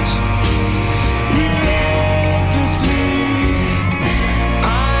light. Relentlessly,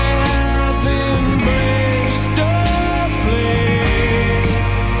 I have embraced a flame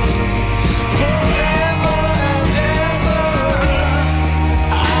forever and ever.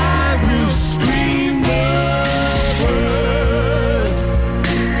 I will scream the word.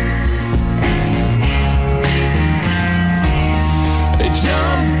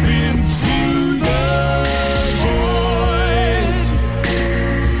 Jump into the void.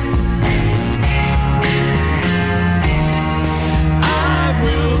 I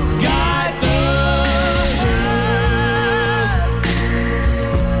will guide the herd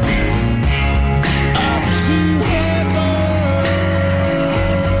up to heaven.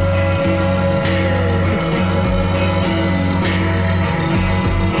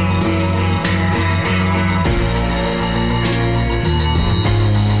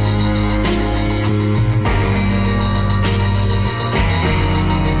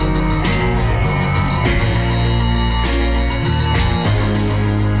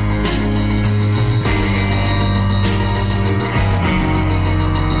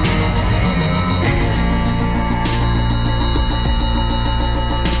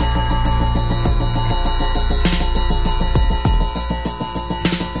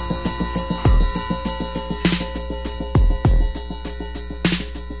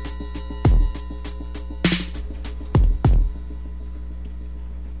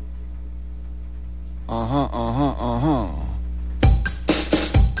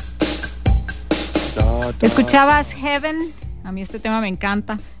 Escuchabas Heaven. A mí este tema me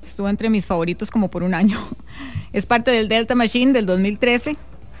encanta. Estuvo entre mis favoritos como por un año. Es parte del Delta Machine del 2013.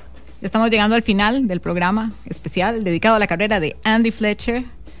 Estamos llegando al final del programa especial dedicado a la carrera de Andy Fletcher,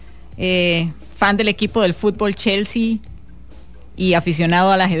 fan del equipo del fútbol Chelsea y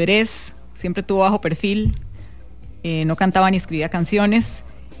aficionado al ajedrez. Siempre tuvo bajo perfil, no cantaba ni escribía canciones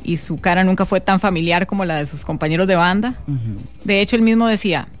y su cara nunca fue tan familiar como la de sus compañeros de banda. De hecho, él mismo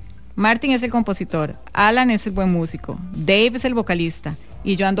decía: Martin es el compositor, Alan es el buen músico, Dave es el vocalista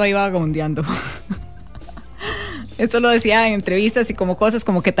y yo ando ahí vagabundeando. Eso lo decía en entrevistas y como cosas,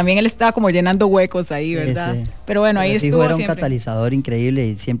 como que también él estaba como llenando huecos ahí, ¿verdad? Sí. Pero bueno, ahí estuvo era un siempre. Catalizador increíble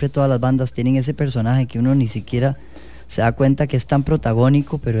y siempre todas las bandas tienen ese personaje que uno ni siquiera se da cuenta que es tan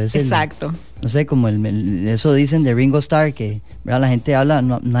protagónico, pero es exacto. No sé, como eso dicen de Ringo Starr, que ¿verdad? La gente habla,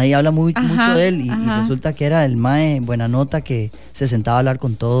 nadie habla mucho de él, y resulta que era el mae buena nota que se sentaba a hablar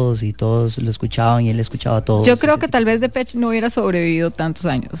con todos y todos lo escuchaban y él escuchaba a todos. Yo creo que tal vez Depeche no hubiera sobrevivido tantos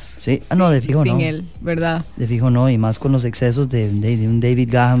años. Sí, no, de fijo sin no. Sin él, ¿verdad? De fijo no, y más con los excesos de un David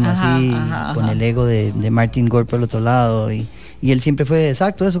Graham con el ego de Martin Gore por el otro lado, y él siempre fue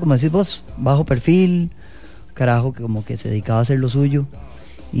exacto eso, como decís vos, bajo perfil, carajo, que como que se dedicaba a hacer lo suyo,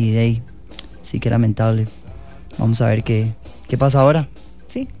 y de ahí sí que lamentable. Vamos a ver qué pasa ahora.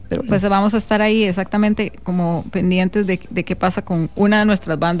 Sí, pero pues vamos a estar ahí exactamente como pendientes de qué pasa con una de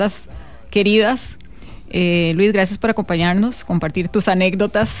nuestras bandas queridas. Luis, gracias por acompañarnos, compartir tus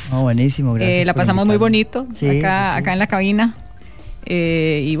anécdotas. Buenísimo, gracias. La pasamos muy bonito acá en la cabina.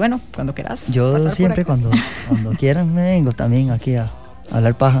 Y bueno, cuando quieras. Yo siempre cuando quieran me vengo también aquí a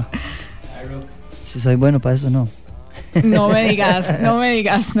hablar paja. Si soy bueno para eso, no. No me digas.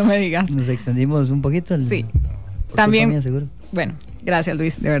 Nos extendimos un poquito. Sí. También. Mía, seguro. Bueno, gracias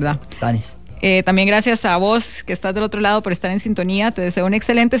Luis, de verdad. Tanis. También gracias a vos que estás del otro lado por estar en sintonía. Te deseo una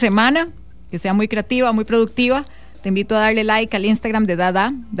excelente semana, que sea muy creativa, muy productiva. Te invito a darle like al Instagram de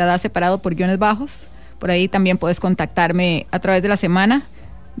Dadá separado por guiones bajos. Por ahí también puedes contactarme a través de la semana.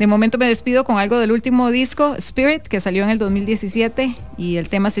 De momento me despido con algo del último disco, Spirit, que salió en el 2017, y el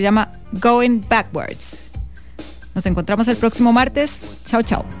tema se llama Going Backwards. Nos encontramos el próximo martes. Chao,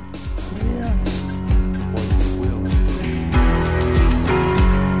 chao.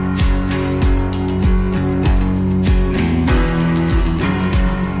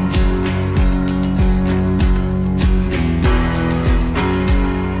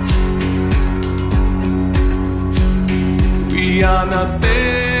 We are not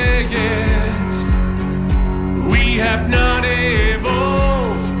there yet. We have not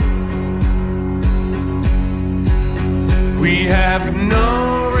evolved. We have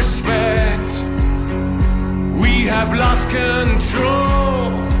no respect. We have lost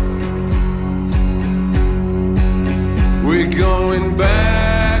control. We're going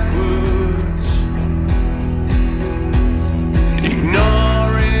backwards,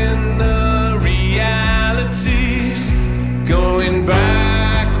 ignoring the realities. Going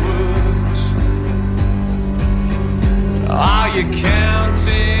backwards. Are you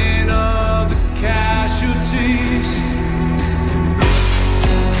counting all the casualties?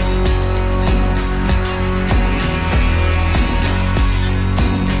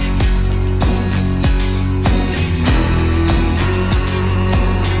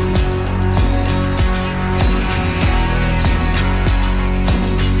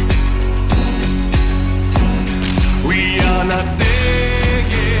 Not there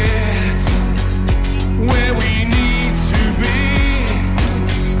yet, where we need to be.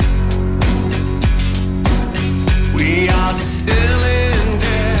 We are still in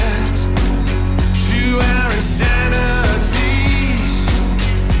debt to our insanities.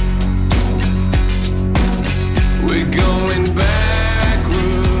 We're going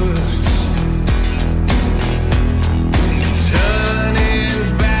backwards,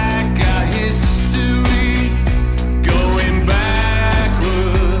 turning back our history. Going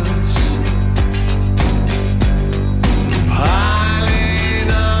backwards,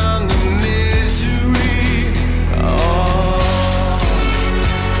 piling on the misery.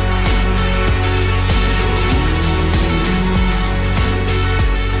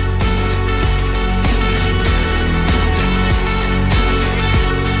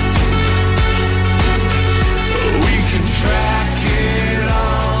 We can track it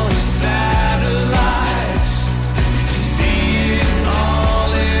on the satellites. See it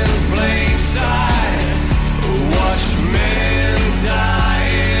all in plain sight. Watch men die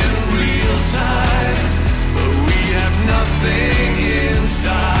in real time, but we have nothing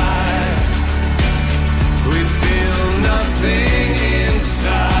inside. We feel nothing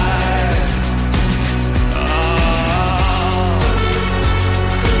inside.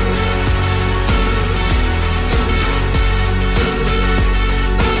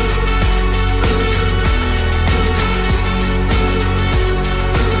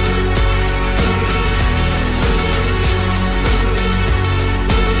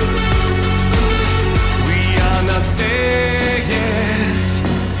 We are not there yet.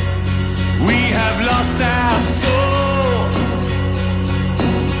 We have lost our soul.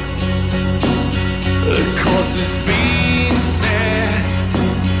 The course has been set.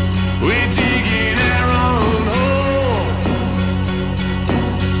 We're digging our own hole.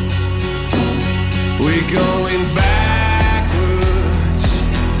 We're going back.